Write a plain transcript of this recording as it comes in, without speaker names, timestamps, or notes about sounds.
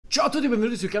Ciao a tutti e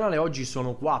benvenuti sul canale. Oggi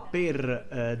sono qua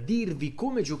per dirvi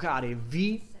come giocare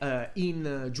V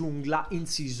in giungla in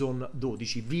Season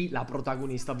 12. V, la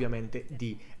protagonista ovviamente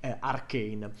di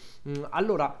Arcane.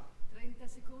 Allora,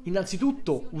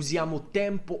 innanzitutto usiamo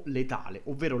Tempo Letale,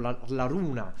 ovvero la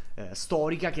runa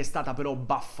storica che è stata però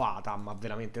buffata, ma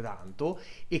veramente tanto,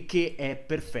 e che è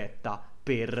perfetta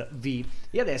per V.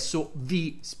 E adesso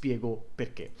vi spiego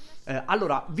perché.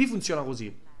 Allora, V funziona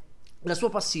così. La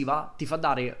sua passiva ti fa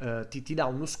dare, ti dà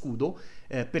uno scudo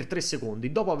per 3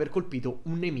 secondi dopo aver colpito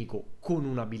un nemico con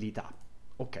un'abilità.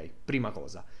 Ok, prima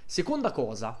cosa. Seconda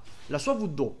cosa, la sua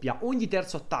W ogni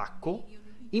terzo attacco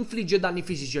infligge danni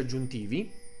fisici aggiuntivi,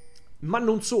 ma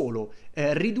non solo,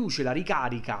 riduce la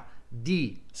ricarica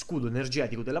di scudo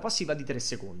energetico della passiva di 3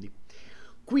 secondi.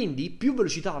 Quindi più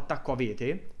velocità d'attacco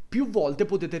avete, più volte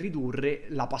potete ridurre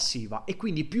la passiva e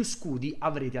quindi più scudi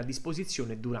avrete a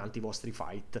disposizione durante i vostri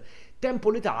fight. Tempo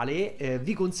letale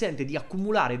vi consente di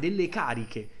accumulare delle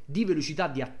cariche di velocità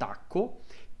di attacco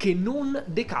che non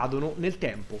decadono nel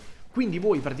tempo. Quindi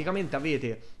voi praticamente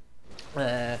avete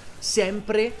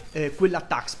sempre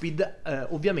quell'attack speed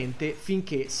ovviamente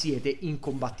finché siete in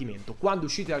combattimento. Quando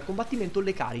uscite dal combattimento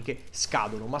le cariche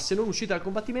scadono, ma se non uscite dal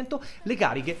combattimento le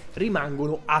cariche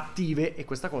rimangono attive e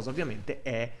questa cosa ovviamente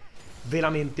è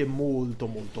veramente molto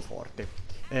forte.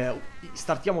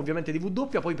 Startiamo ovviamente di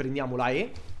W, poi prendiamo la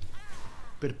E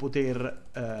per poter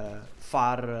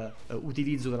far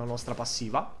utilizzo della nostra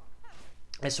passiva.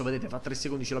 Adesso vedete, fra 3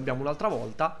 secondi ce l'abbiamo un'altra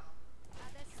volta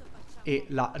e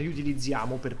la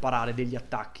riutilizziamo per parare degli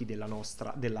attacchi della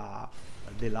nostra della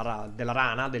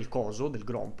rana, del coso, del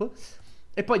gromp.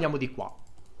 E poi andiamo di qua.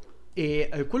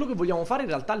 E quello che vogliamo fare in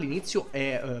realtà all'inizio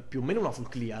è più o meno una full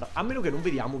clear, a meno che non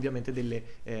vediamo ovviamente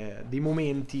dei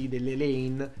momenti, delle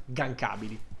lane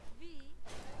gankabili.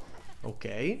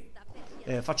 Ok,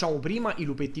 facciamo prima i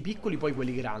lupetti piccoli, poi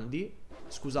quelli grandi.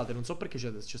 Scusate, non so perché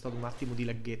c'è stato un attimo di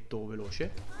laghetto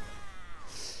veloce.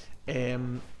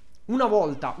 Una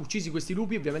volta uccisi questi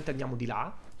lupi ovviamente andiamo di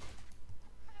là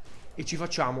e ci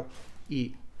facciamo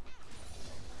i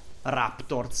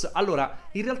raptors. Allora,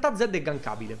 in realtà Z è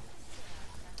gankabile.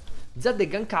 Z è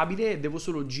gankabile, devo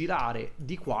solo girare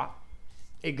di qua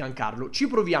e gankarlo. Ci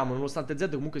proviamo, nonostante Z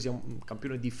comunque sia un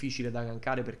campione difficile da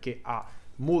gankare perché ha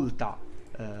molta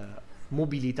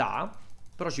mobilità,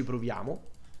 però ci proviamo.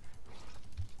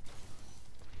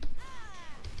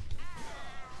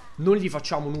 Non gli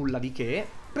facciamo nulla di che,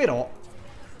 però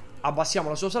abbassiamo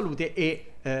la sua salute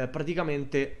e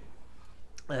praticamente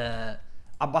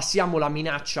abbassiamo la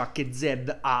minaccia che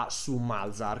Z ha su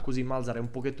Malzahar, così Malzahar è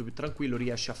un pochetto più tranquillo,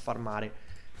 riesce a farmare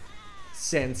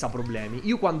senza problemi.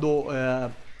 Io quando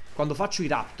faccio i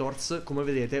Raptors, come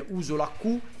vedete, uso la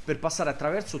Q per passare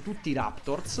attraverso tutti i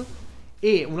Raptors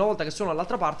e una volta che sono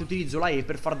dall'altra parte utilizzo la E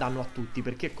per far danno a tutti,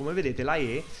 perché come vedete la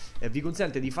E vi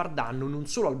consente di far danno non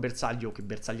solo al bersaglio che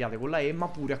bersagliate con la E, ma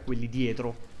pure a quelli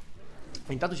dietro.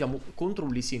 Intanto siamo contro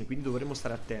un Lee Sin, quindi dovremo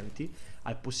stare attenti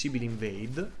al possibile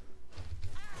invade.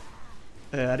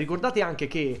 Ricordate anche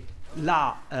che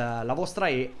la vostra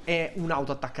E è un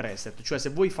auto attack reset, cioè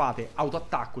se voi fate auto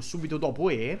attacco e subito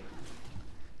dopo E,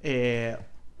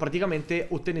 praticamente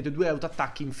ottenete 2 auto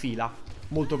attacchi in fila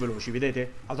molto veloci,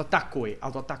 vedete? Auto attacco E,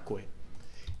 auto attacco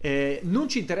E. Non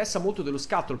ci interessa molto dello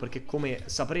scuttle perché come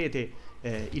saprete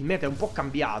il meta è un po'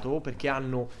 cambiato perché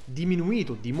hanno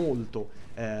diminuito di molto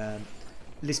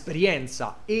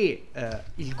l'esperienza e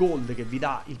il gold che vi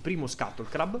dà il primo scuttle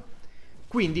crab.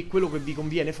 Quindi quello che vi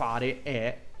conviene fare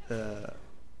è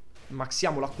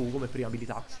maxiamo la Q come prima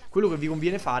abilità. Quello che vi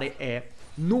conviene fare è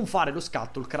non fare lo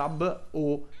scuttle crab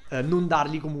o non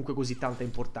dargli comunque così tanta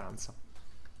importanza.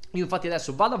 Io infatti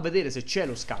adesso vado a vedere se c'è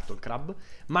lo scuttle crab,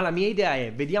 ma la mia idea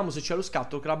è vediamo se c'è lo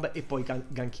scuttle crab e poi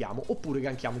ganchiamo, oppure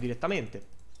ganchiamo direttamente.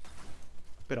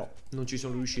 Però non ci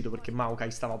sono riuscito perché Maokai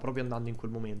stava proprio andando in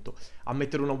quel momento a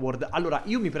mettere una ward. Allora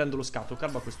io mi prendo lo scuttle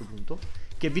crab a questo punto,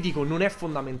 che vi dico non è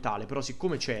fondamentale, però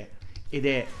siccome c'è ed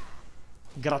è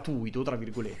gratuito tra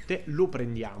virgolette, lo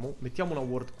prendiamo, mettiamo una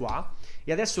ward qua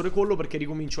e adesso recollo perché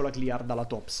ricomincio la clear dalla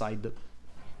top side.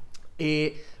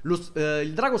 E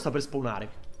il drago sta per spawnare,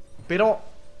 però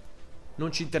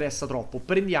non ci interessa troppo.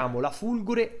 Prendiamo la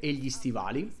fulgure e gli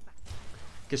stivali,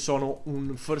 che sono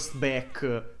un first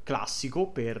back classico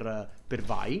per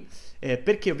Vai,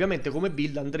 perché ovviamente come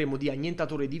build andremo di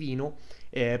annientatore divino,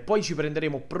 poi ci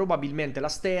prenderemo probabilmente la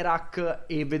Sterak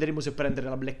e vedremo se prendere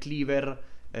la Black Cleaver,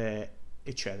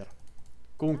 eccetera.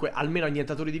 Comunque almeno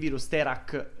annientatore divino,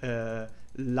 Sterak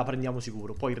la prendiamo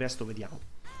sicuro, poi il resto vediamo.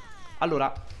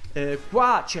 Allora,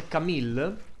 qua c'è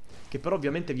Camille, che però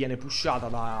ovviamente viene pushata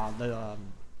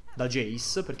da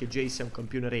Jace, perché Jace è un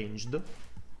campione ranged.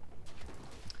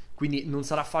 quindi non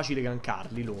sarà facile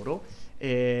gankarli loro.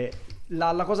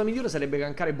 La cosa migliore sarebbe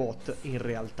gankare bot in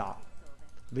realtà.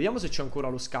 Vediamo se c'è ancora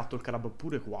lo scatto il crab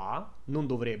pure qua. Non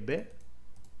dovrebbe,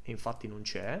 e infatti non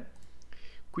c'è.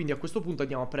 Quindi a questo punto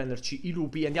andiamo a prenderci i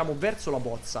lupi e andiamo verso la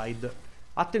bot side.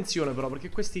 Attenzione però,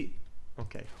 perché questi...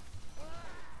 Ok.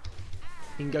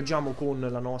 Ingaggiamo con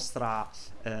la nostra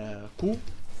Q.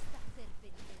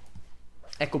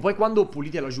 Ecco, poi quando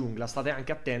pulite la giungla state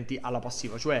anche attenti alla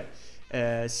passiva. Cioè,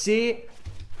 se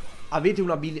avete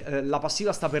la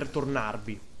passiva sta per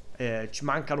tornarvi, ci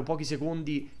mancano pochi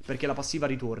secondi perché la passiva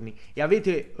ritorni, e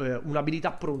avete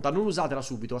un'abilità pronta, non usatela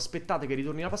subito, aspettate che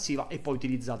ritorni la passiva e poi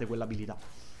utilizzate quell'abilità.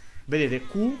 Vedete,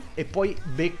 Q e poi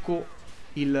becco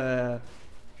il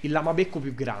lamabecco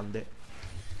più grande,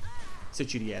 se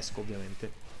ci riesco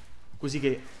ovviamente, così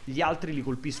che gli altri li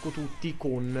colpisco tutti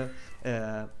con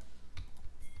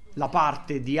la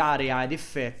parte di area ed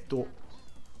effetto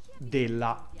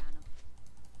della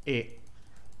E.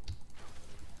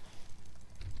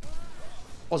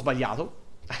 Ho sbagliato.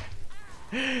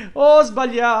 Ho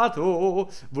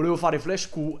sbagliato. Volevo fare flash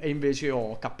Q e invece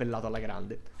ho cappellato alla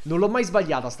grande. Non l'ho mai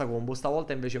sbagliata sta combo,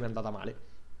 stavolta invece mi è andata male.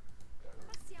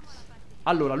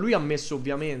 Allora, lui ha messo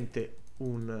ovviamente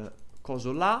un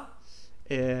coso là.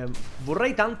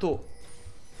 Vorrei tanto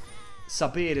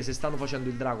sapere se stanno facendo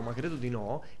il drago, ma credo di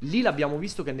no. Lì l'abbiamo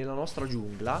visto che è nella nostra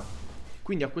giungla,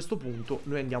 quindi a questo punto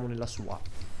noi andiamo nella sua,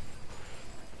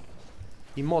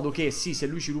 in modo che sì, se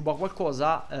lui ci ruba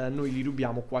qualcosa, noi gli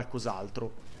rubiamo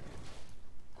qualcos'altro,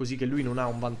 così che lui non ha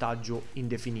un vantaggio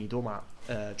indefinito, ma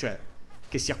cioè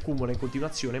che si accumula in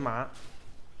continuazione. Ma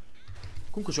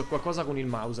comunque c'è qualcosa con il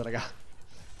mouse, raga.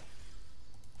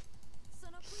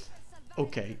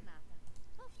 Ok.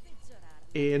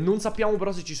 E non sappiamo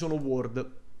però se ci sono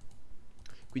ward,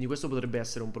 quindi questo potrebbe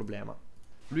essere un problema.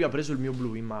 Lui ha preso il mio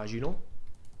blu, immagino,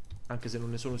 anche se non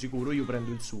ne sono sicuro. Io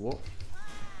prendo il suo,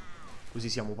 così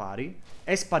siamo pari.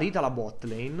 È sparita la bot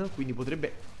lane, quindi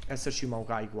potrebbe esserci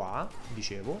Maokai qua,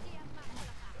 dicevo.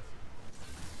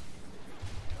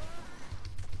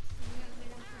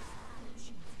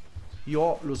 Io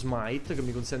ho lo smite che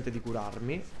mi consente di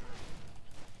curarmi.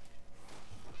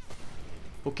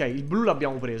 Ok, il blu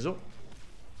l'abbiamo preso.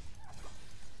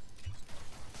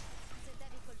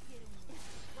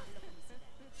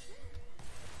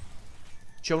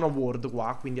 C'è una ward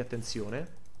qua, quindi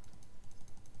attenzione.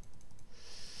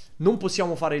 Non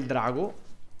possiamo fare il drago.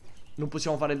 Non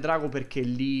possiamo fare il drago perché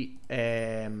lì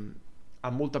ha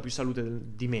molta più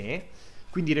salute di me,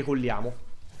 quindi recolliamo.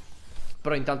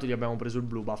 Però intanto gli abbiamo preso il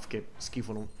blue buff, che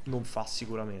schifo non fa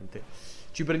sicuramente.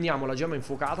 Ci prendiamo la gemma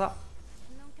infuocata.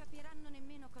 Non capiranno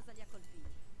nemmeno cosa li ha colpiti.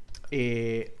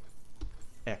 E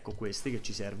ecco questi che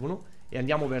ci servono. E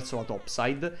andiamo verso la top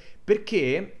side,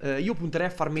 perché io punterei a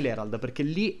farmi l'herald, perché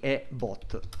lì è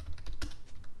bot.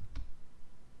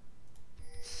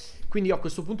 Quindi io a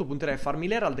questo punto punterei a farmi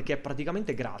l'herald, che è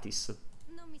praticamente gratis.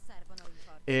 Non mi servono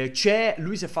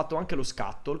lui si è fatto anche lo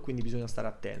scuttle, quindi bisogna stare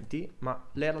attenti. Ma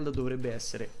l'herald dovrebbe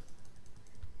essere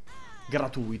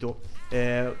gratuito.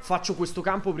 Faccio questo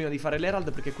campo prima di fare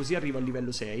l'herald, perché così arrivo al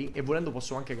livello 6 e volendo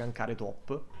posso anche gankare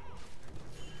top.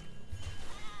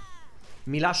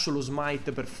 Mi lascio lo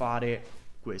smite per fare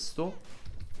questo.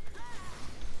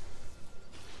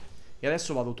 E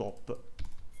adesso vado top.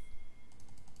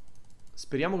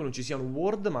 Speriamo che non ci siano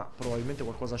ward, ma probabilmente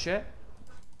qualcosa c'è.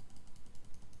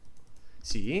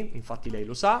 Sì, infatti lei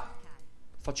lo sa.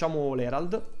 Facciamo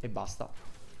l'herald e basta.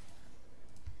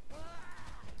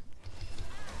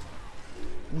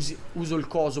 Uso il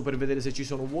coso per vedere se ci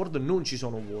sono ward. Non ci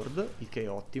sono ward, il che è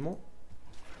ottimo.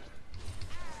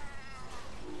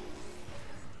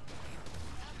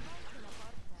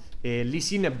 E Lee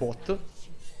Sin è bot,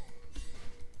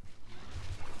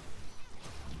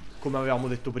 come avevamo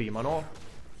detto prima, no?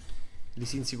 Lee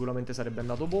Sin sicuramente sarebbe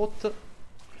andato bot.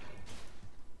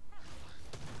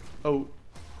 Oh.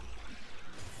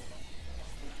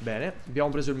 Bene,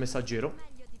 abbiamo preso il messaggero.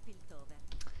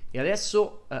 E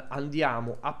adesso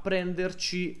andiamo a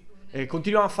prenderci...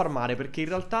 continuiamo a farmare, perché in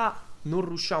realtà non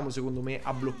riusciamo, secondo me,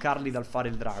 a bloccarli dal fare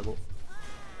il drago.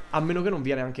 A meno che non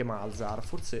viene anche Malzar.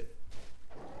 Forse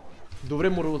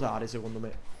dovremmo ruotare, secondo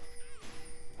me.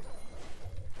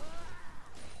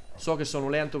 So che sono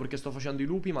lento perché sto facendo i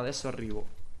lupi, ma adesso arrivo.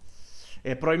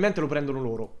 E probabilmente lo prendono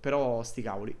loro, però sti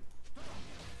cavoli.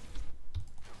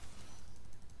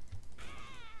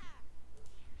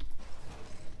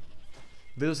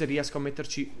 Vedo se riesco a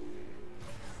metterci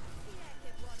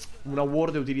una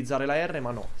ward e utilizzare la R,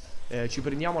 ma no. Ci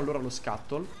prendiamo allora lo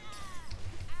scuttle.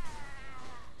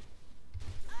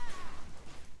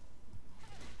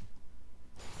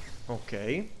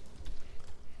 Ok.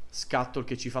 Scuttle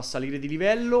che ci fa salire di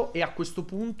livello. E a questo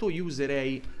punto io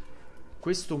userei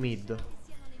questo mid.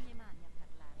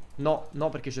 No, no,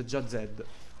 perché c'è già Zed.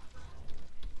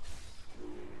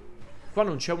 Qua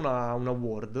non c'è una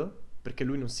ward, perché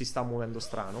lui non si sta muovendo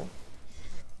strano.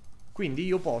 Quindi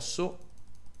io posso...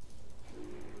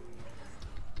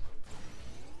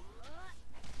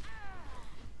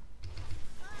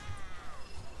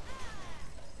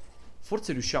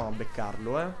 Forse riusciamo a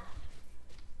beccarlo, eh.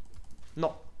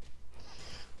 No.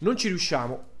 Non ci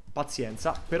riusciamo.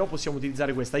 Pazienza. Però possiamo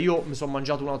utilizzare questa. Io mi sono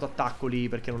mangiato un autoattacco lì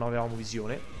perché non avevamo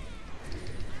visione.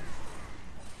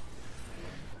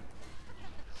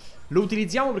 Lo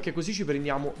utilizziamo perché così ci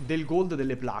prendiamo del gold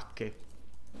delle placche.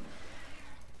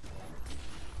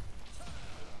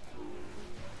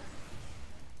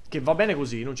 Che va bene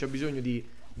così, non c'è bisogno di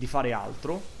fare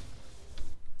altro.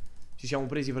 Ci siamo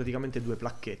presi praticamente 2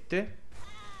 placchette.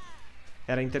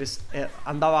 Era interessante.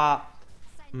 Andava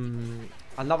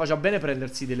già bene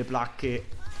prendersi delle placche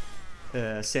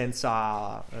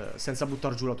senza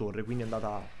buttare giù la torre. Quindi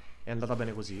è andata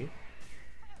bene così.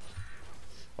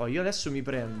 Oh, io adesso mi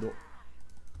prendo...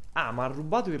 Ah, ma ha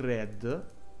rubato il red.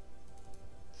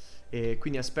 E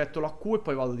quindi aspetto la Q e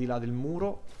poi vado di là del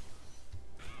muro.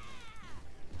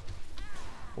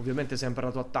 Ovviamente sempre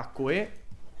lato attacco E.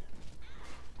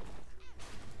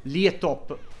 Lì è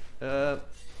top.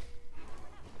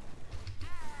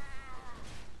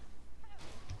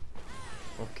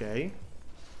 Ok.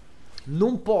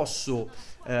 Non posso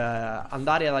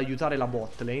andare ad aiutare la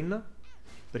bot lane,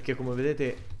 perché come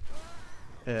vedete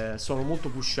sono molto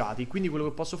pushati. Quindi quello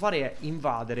che posso fare è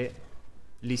invadere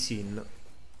Lee Sin.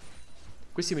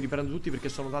 Questi me li prendo tutti perché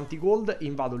sono tanti gold. E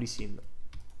invado Lee Sin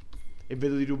e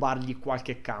vedo di rubargli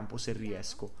qualche campo se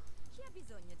riesco.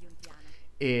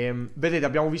 E vedete,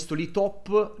 abbiamo visto lì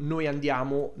top. Noi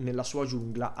andiamo nella sua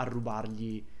giungla a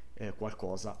rubargli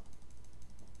qualcosa,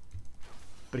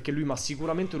 perché lui mi ha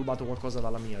sicuramente rubato qualcosa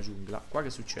dalla mia giungla. Qua che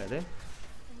succede?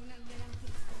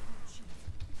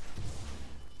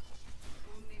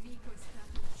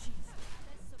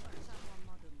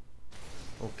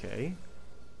 Ok.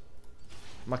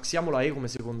 Maxiamo la E come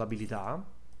seconda abilità.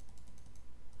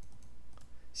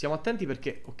 Siamo attenti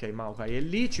perché... Ok, Maokai è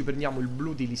lì. Ci prendiamo il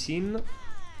blu di Lee Sin,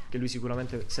 che lui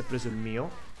sicuramente si è preso il mio.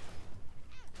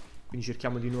 Quindi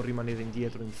cerchiamo di non rimanere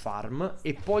indietro in farm.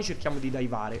 E poi cerchiamo di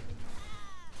divare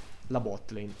la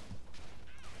bot lane.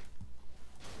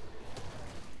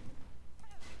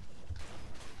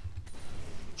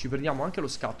 Ci prendiamo anche lo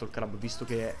Scuttle Crab, visto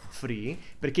che è free.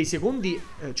 Perché i secondi,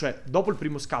 cioè dopo il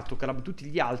primo Scuttle Crab, tutti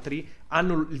gli altri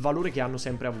hanno il valore che hanno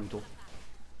sempre avuto.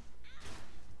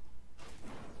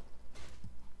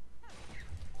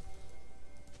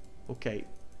 Ok,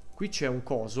 qui c'è un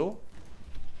coso.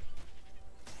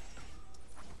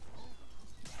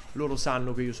 Loro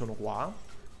sanno che io sono qua.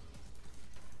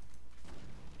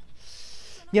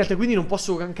 Niente, quindi non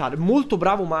posso gankare. Molto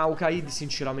bravo Maokai,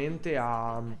 sinceramente,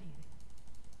 a...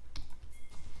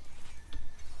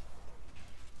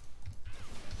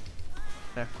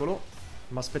 Eccolo.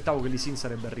 Ma aspettavo che Lee Sin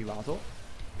sarebbe arrivato.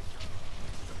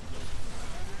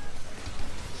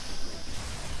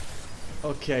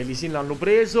 Ok, Lee Sin l'hanno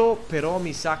preso. Però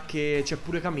mi sa che c'è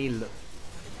pure Camille.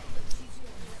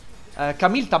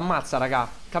 Camille t'ammazza, raga.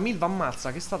 Camille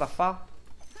v'ammazza. Che state a fa?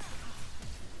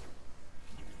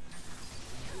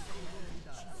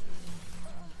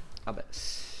 Vabbè.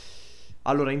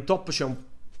 Allora, in top c'è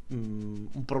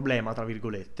un problema, tra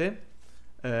virgolette.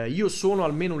 Io sono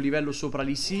almeno un livello sopra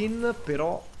Lee Sin,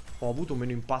 però ho avuto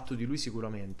meno impatto di lui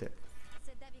sicuramente.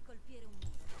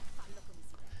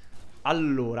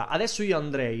 Allora, adesso io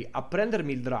andrei a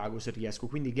prendermi il drago se riesco,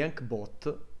 quindi gank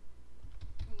bot.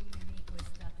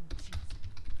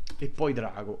 E poi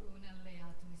drago.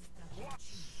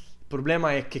 Il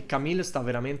problema è che Camille sta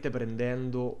veramente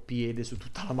prendendo piede su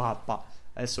tutta la mappa.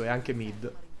 Adesso è anche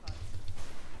mid.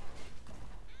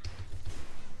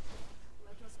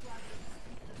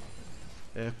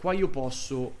 Qua io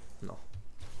posso... No.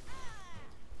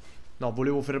 No,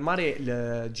 volevo fermare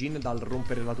il Jhin dal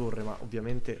rompere la torre, ma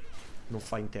ovviamente non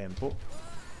fa in tempo.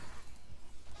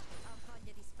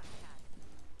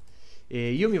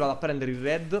 E io mi vado a prendere il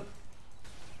red.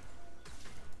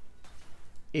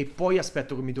 E poi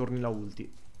aspetto che mi torni la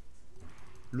ulti.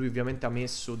 Lui ovviamente ha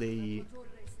messo dei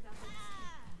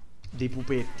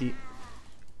pupetti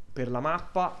per la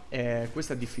mappa.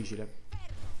 Questo è difficile.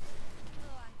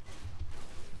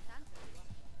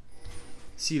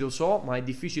 Sì, lo so, ma è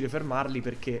difficile fermarli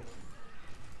perché...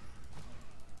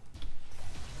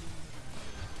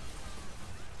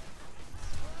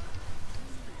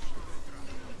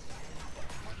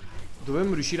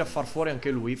 Dovevamo riuscire a far fuori anche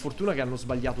lui. Fortuna che hanno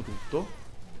sbagliato tutto.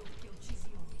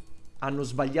 Hanno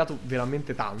sbagliato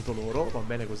veramente tanto loro. Va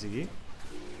bene così.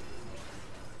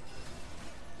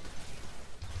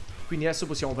 Quindi adesso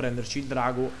possiamo prenderci il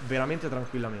drago veramente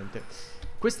tranquillamente.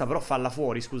 Questa però falla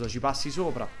fuori, scusa, ci passi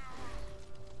sopra.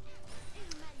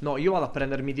 No, io vado a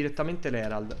prendermi direttamente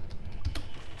l'Herald.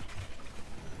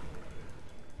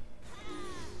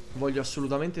 Voglio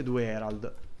assolutamente 2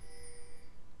 Herald.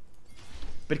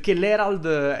 Perché l'Herald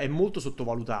è molto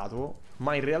sottovalutato,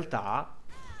 ma in realtà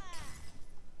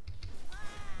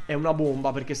è una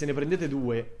bomba, perché se ne prendete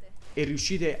 2 e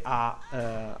riuscite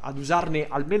ad usarne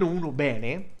almeno uno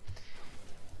bene,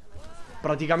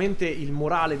 praticamente il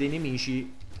morale dei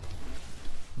nemici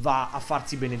va a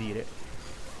farsi benedire.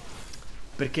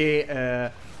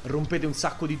 Perché rompete un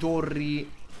sacco di torri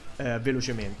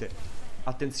velocemente.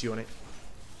 Attenzione.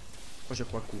 Qua c'è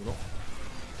qualcuno.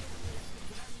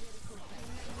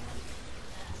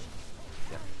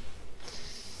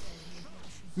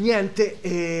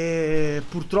 Niente,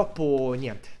 purtroppo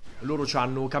niente. Loro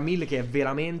hanno Camille che è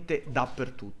veramente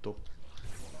dappertutto.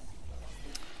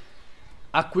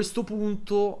 A questo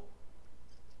punto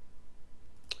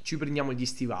ci prendiamo gli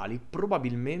stivali.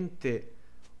 Probabilmente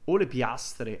o le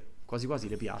piastre, quasi quasi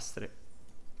le piastre.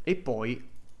 E poi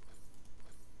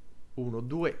 1,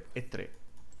 2 e 3.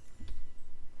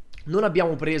 Non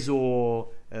abbiamo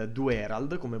preso 2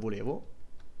 Herald come volevo,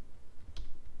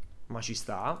 ma ci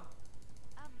sta.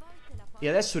 E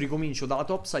adesso ricomincio dalla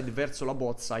top side verso la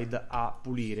bot side a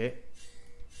pulire.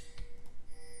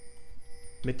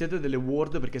 Mettete delle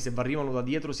ward, perché se vi arrivano da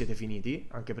dietro siete finiti.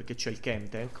 Anche perché c'è il camp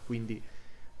tank, quindi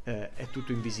è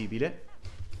tutto invisibile.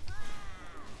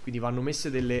 Quindi vanno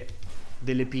messe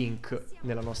delle pink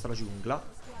nella nostra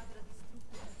giungla.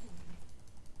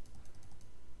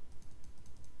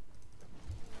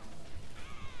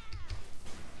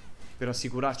 Per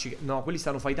assicurarci che... No, quelli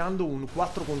stanno fightando un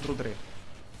 4 contro 3.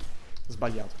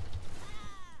 Sbagliato.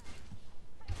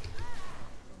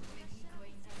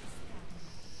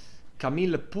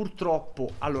 Camille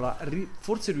purtroppo... Allora,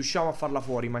 forse riusciamo a farla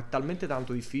fuori, ma è talmente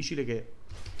tanto difficile che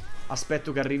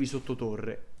aspetto che arrivi sotto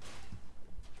torre.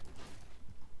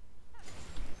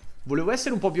 Volevo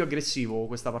essere un po' più aggressivo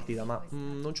questa partita, ma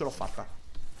non ce l'ho fatta.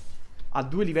 Ha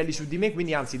 2 livelli su di me,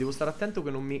 quindi anzi devo stare attento che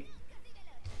non mi...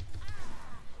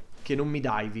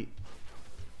 divi.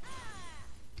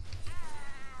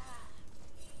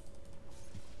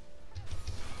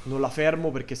 Non la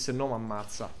fermo perché sennò mi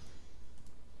ammazza.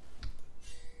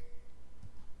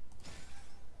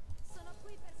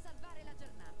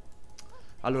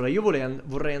 Allora io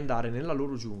vorrei andare nella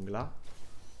loro giungla.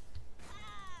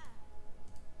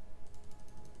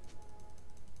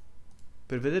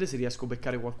 Per vedere se riesco a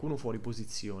beccare qualcuno fuori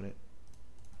posizione.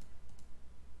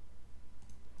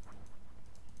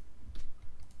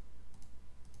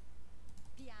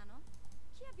 Piano?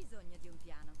 Chi ha bisogno di un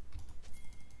piano?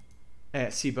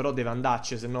 Sì, però deve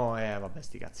andarci, se no vabbè,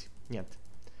 sti cazzi. Niente.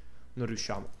 Non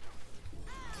riusciamo.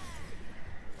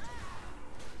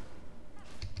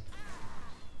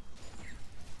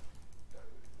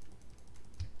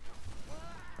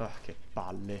 Ah, che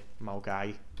palle,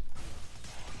 Maokai.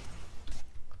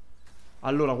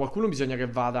 Allora, qualcuno bisogna che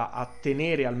vada a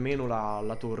tenere almeno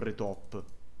la torre top.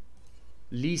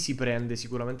 Lì si prende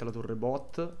sicuramente la torre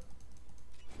bot.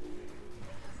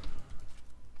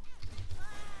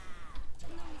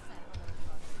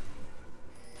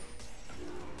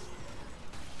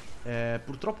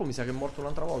 Purtroppo mi sa che è morto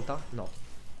un'altra volta? No.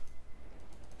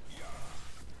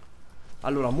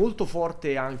 Allora, molto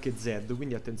forte anche Zed,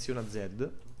 quindi attenzione a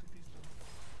Zed.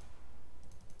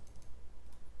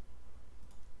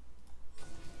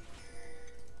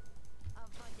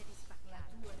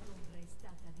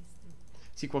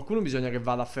 Sì, qualcuno bisogna che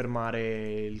vada a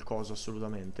fermare il coso,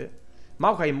 assolutamente.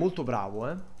 Maokai è molto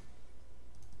bravo,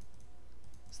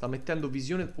 Sta mettendo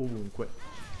visione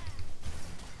ovunque.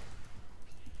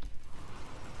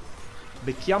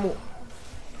 Becchiamo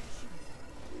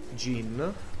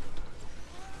Jin.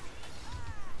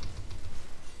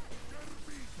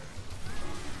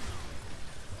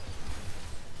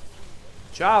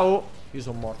 Ciao. Io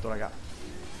sono morto, raga.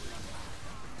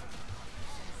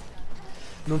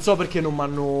 Non so perché non mi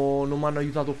hanno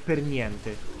aiutato per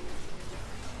niente.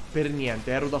 Per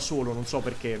niente, ero da solo, non so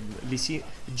perché. Lì sì,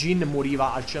 Jin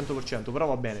moriva al 100%, però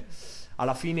va bene.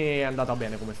 Alla fine è andata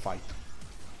bene come fight.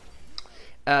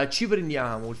 Ci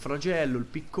prendiamo il flagello, il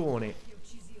piccone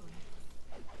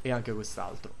e anche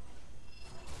quest'altro.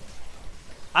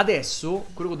 Adesso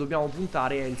quello che dobbiamo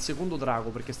puntare è il secondo drago,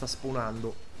 perché sta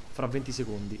spawnando fra 20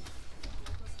 secondi.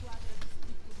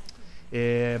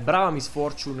 Brava Miss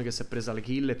Fortune che si è presa le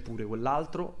kill, e pure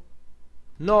quell'altro.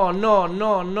 No, no,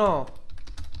 no, no.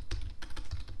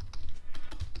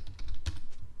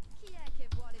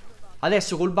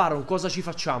 Adesso col Baron cosa ci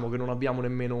facciamo che non abbiamo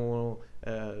nemmeno...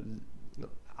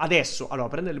 adesso, allora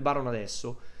prendere il Baron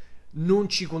adesso non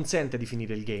ci consente di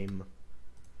finire il game.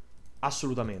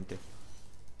 Assolutamente.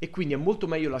 E quindi è molto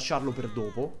meglio lasciarlo per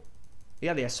dopo e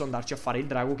adesso andarci a fare il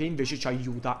drago, che invece ci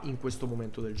aiuta in questo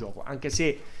momento del gioco. Anche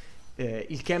se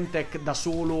il Chemtech da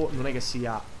solo non è che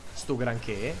sia sto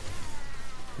granché.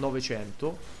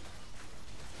 900.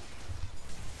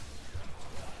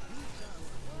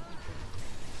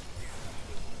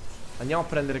 Andiamo a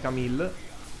prendere Camille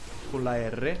con la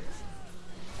R.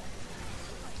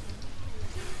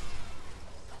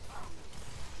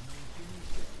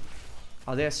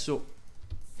 Adesso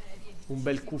un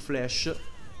bel Q-Flash.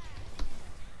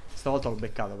 Stavolta l'ho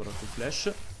beccata però il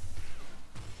Q-Flash.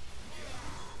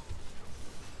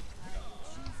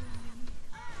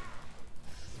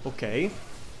 Ok.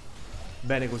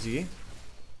 Bene così.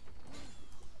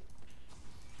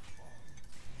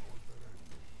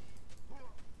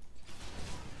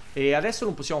 E adesso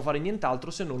non possiamo fare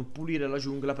nient'altro se non pulire la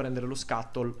giungla, prendere lo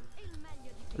scuttle.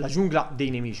 La giungla dei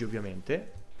nemici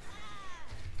ovviamente.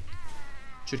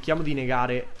 Cerchiamo di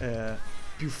negare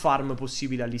più farm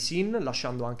possibile a Lee Sin,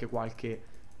 lasciando anche qualche...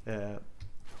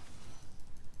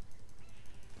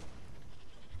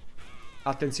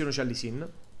 Attenzione, c'è Lee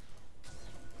Sin.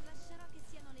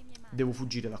 Devo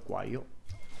fuggire da qua io.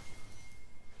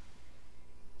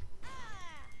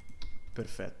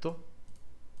 Perfetto.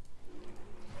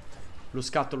 Lo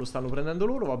scatto lo stanno prendendo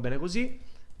loro, va bene così.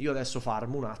 Io adesso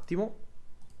farmo un attimo.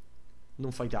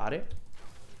 Non fightare.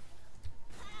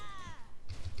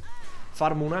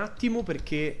 Farmo un attimo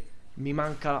perché mi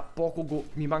manca poco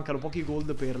mi mancano pochi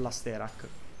gold per la Sterak.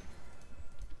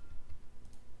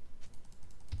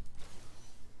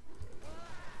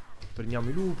 Prendiamo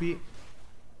i lupi.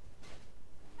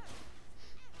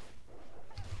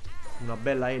 Una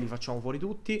bella E, li facciamo fuori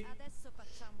tutti.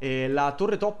 E la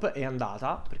torre top è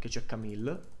andata perché c'è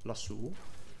Camille lassù,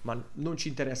 ma non ci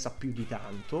interessa più di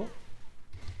tanto.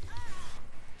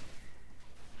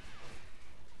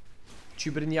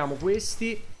 Ci prendiamo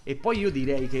questi e poi io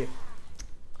direi che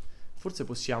forse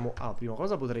possiamo... Ah, prima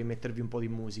cosa potrei mettervi un po' di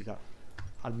musica,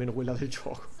 almeno quella del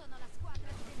gioco.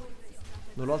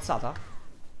 Non l'ho alzata?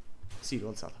 Sì, l'ho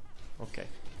alzata. Ok.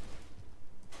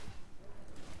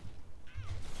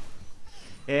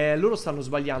 Loro stanno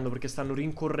sbagliando perché stanno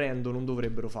rincorrendo, non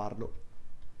dovrebbero farlo.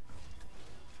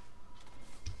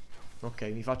 Ok,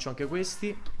 mi faccio anche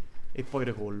questi e poi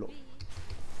recollo.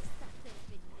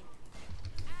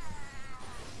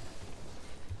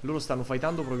 Loro stanno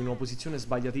fightando proprio in una posizione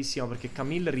sbagliatissima perché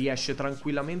Camille riesce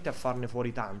tranquillamente a farne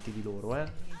fuori tanti di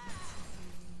loro,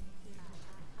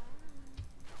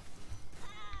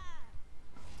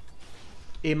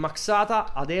 E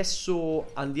maxata,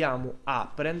 adesso andiamo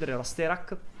a prendere la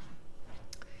Sterak.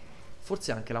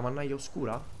 Forse anche la mannaia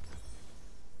oscura?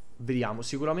 Vediamo,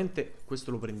 sicuramente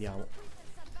questo lo prendiamo.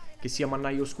 Che sia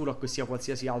mannaia oscura o che sia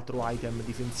qualsiasi altro item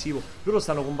difensivo. Loro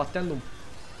stanno combattendo un...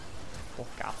 Oh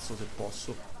cazzo, se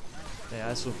posso.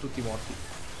 Adesso sono tutti morti.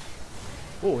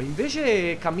 Oh,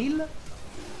 invece Camille?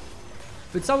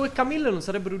 Pensavo che Camille non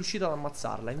sarebbero riuscito ad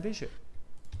ammazzarla, invece...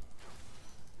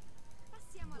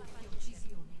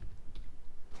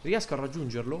 Riesco a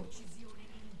raggiungerlo?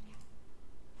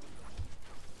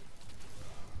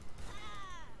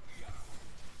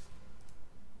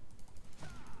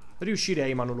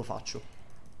 Riuscirei, ma non lo faccio.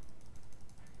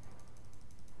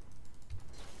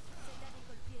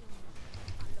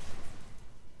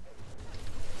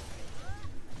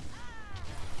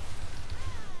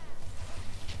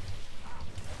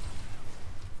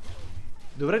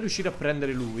 Dovrei riuscire a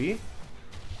prendere lui.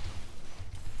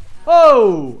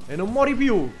 Oh! E non muori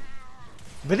più.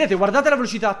 Vedete, guardate la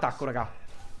velocità d'attacco, raga.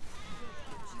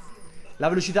 La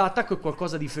velocità d'attacco è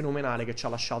qualcosa di fenomenale che ci ha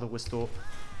lasciato questo...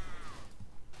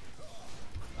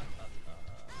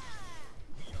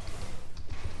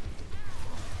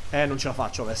 non ce la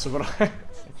faccio adesso però.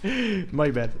 My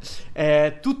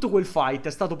bad. Tutto quel fight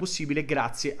è stato possibile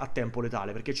grazie a Tempo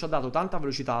Letale, perché ci ha dato tanta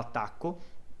velocità d'attacco.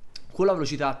 Con la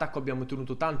velocità d'attacco abbiamo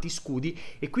ottenuto tanti scudi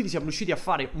e quindi siamo riusciti a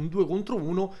fare un 2 contro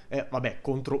 1, vabbè,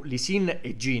 contro Lee Sin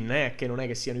e Jin, che non è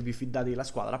che siano i più fidati della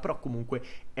squadra, però comunque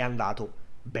è andato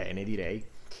bene, direi.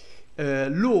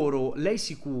 Loro, lei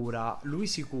sicura, lui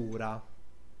sicura,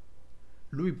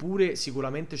 lui pure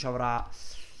sicuramente ci avrà...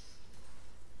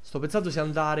 Sto pensando se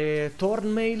andare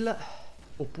Thornmail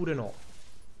oppure no.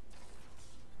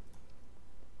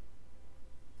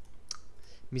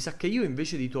 Mi sa che io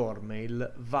invece di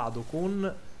Thornmail vado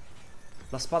con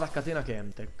la spada a catena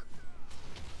Chemtech.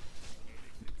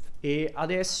 E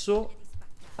adesso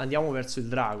andiamo verso il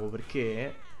drago,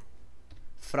 perché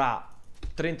fra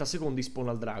 30 secondi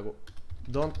spawna il drago.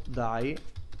 Don't die.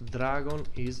 Dragon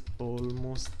is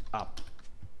almost up.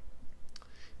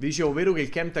 Vi dicevo, vero che il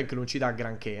camp tank non ci dà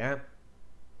granché,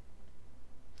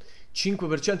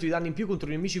 5% di danni in più contro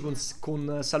i nemici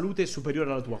con salute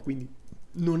superiore alla tua. Quindi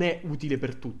non è utile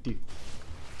per tutti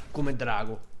come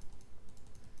drago.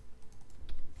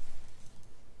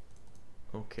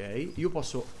 Ok, io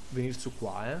posso venire su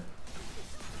qua,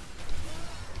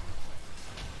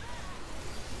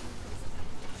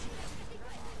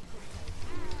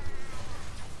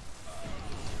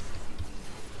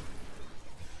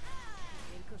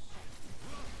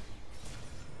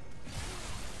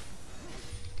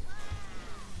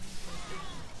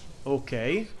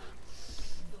 Ok.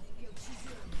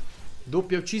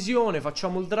 Doppia uccisione,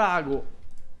 facciamo il drago.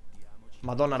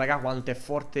 Madonna raga, quanto è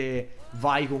forte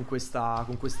vai con questa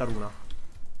runa.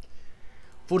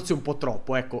 Forse un po'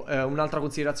 troppo, ecco. Un'altra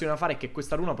considerazione da fare è che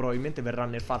questa runa probabilmente verrà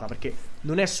nerfata, perché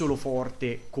non è solo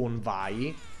forte con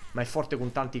vai, ma è forte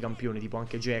con tanti campioni, tipo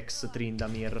anche Jax,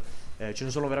 Tryndamere. Ce ne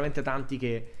sono veramente tanti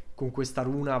che con questa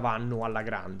runa vanno alla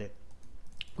grande.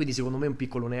 Quindi secondo me un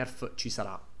piccolo nerf ci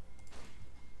sarà.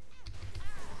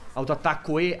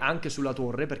 Autoattacco E anche sulla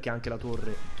torre, perché anche la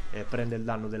torre prende il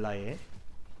danno della E.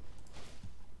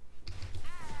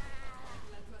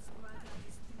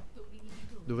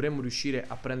 Dovremmo riuscire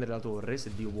a prendere la torre,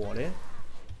 se Dio vuole.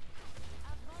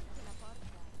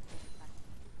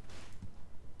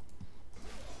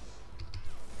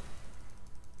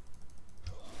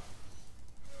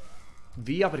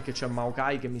 Via, perché c'è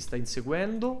Maokai che mi sta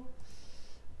inseguendo.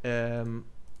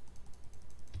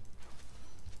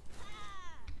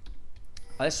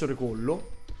 Adesso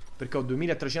recollo, perché ho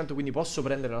 2300, quindi posso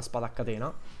prendere la spada a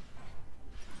catena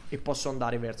e posso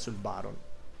andare verso il Baron.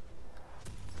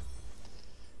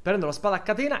 Prendo la spada a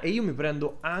catena e io mi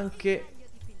prendo anche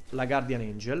la Guardian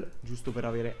Angel, giusto per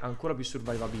avere ancora più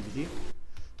survivability.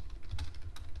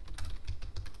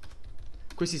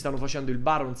 Questi stanno facendo il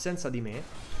Baron senza di me.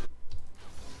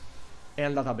 È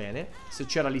andata bene. Se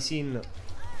c'era Lee Sin,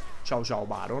 ciao ciao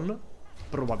Baron,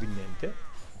 probabilmente.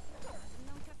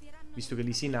 Visto che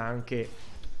Lee Sin ha anche,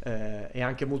 è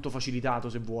anche molto facilitato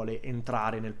se vuole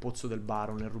entrare nel pozzo del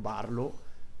Baron e rubarlo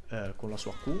con la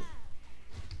sua Q.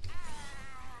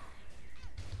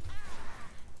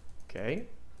 Ok.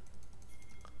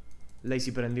 Lei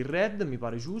si prende il red, mi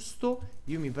pare giusto.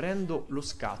 Io mi prendo lo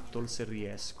scuttle se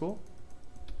riesco.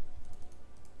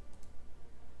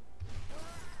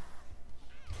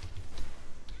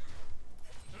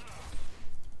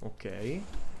 Ok. E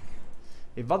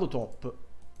vado top,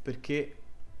 perché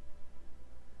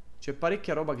c'è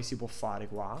parecchia roba che si può fare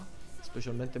qua,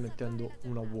 specialmente mettendo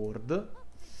una ward.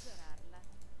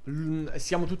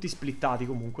 Siamo tutti splittati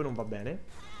comunque, non va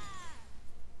bene.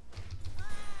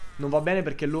 Non va bene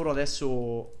perché loro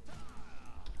adesso...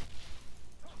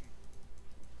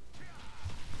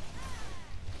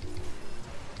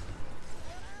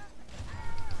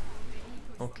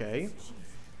 Ok.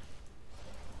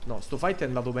 No, sto fight è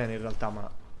andato bene in realtà, ma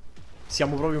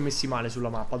siamo proprio messi male sulla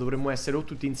mappa. Dovremmo essere o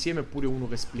tutti insieme oppure uno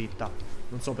che splitta.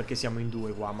 Non so perché siamo in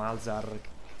due qua. Malzar, che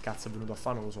cazzo è venuto a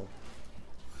fare, non lo so.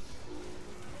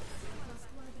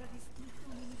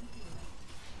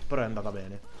 Però è andata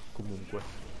bene,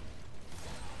 comunque.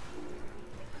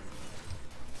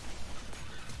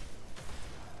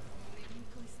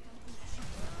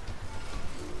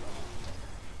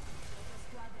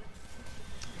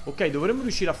 Ok, dovremmo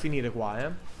riuscire a finire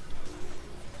qua,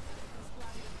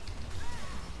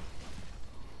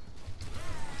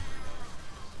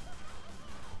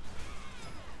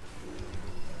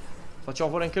 Facciamo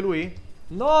fuori anche lui?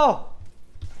 No!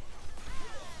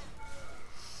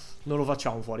 Non lo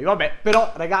facciamo fuori. Vabbè,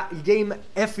 però, raga, il game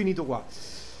è finito qua.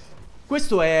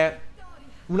 Questo è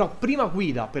una prima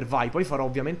guida per Vai. Poi farò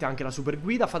ovviamente anche la super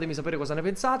guida. Fatemi sapere cosa ne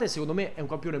pensate. Secondo me è un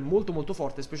campione molto molto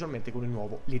forte, specialmente con il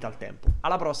nuovo Lethal Tempo.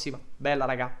 Alla prossima. Bella,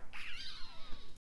 raga.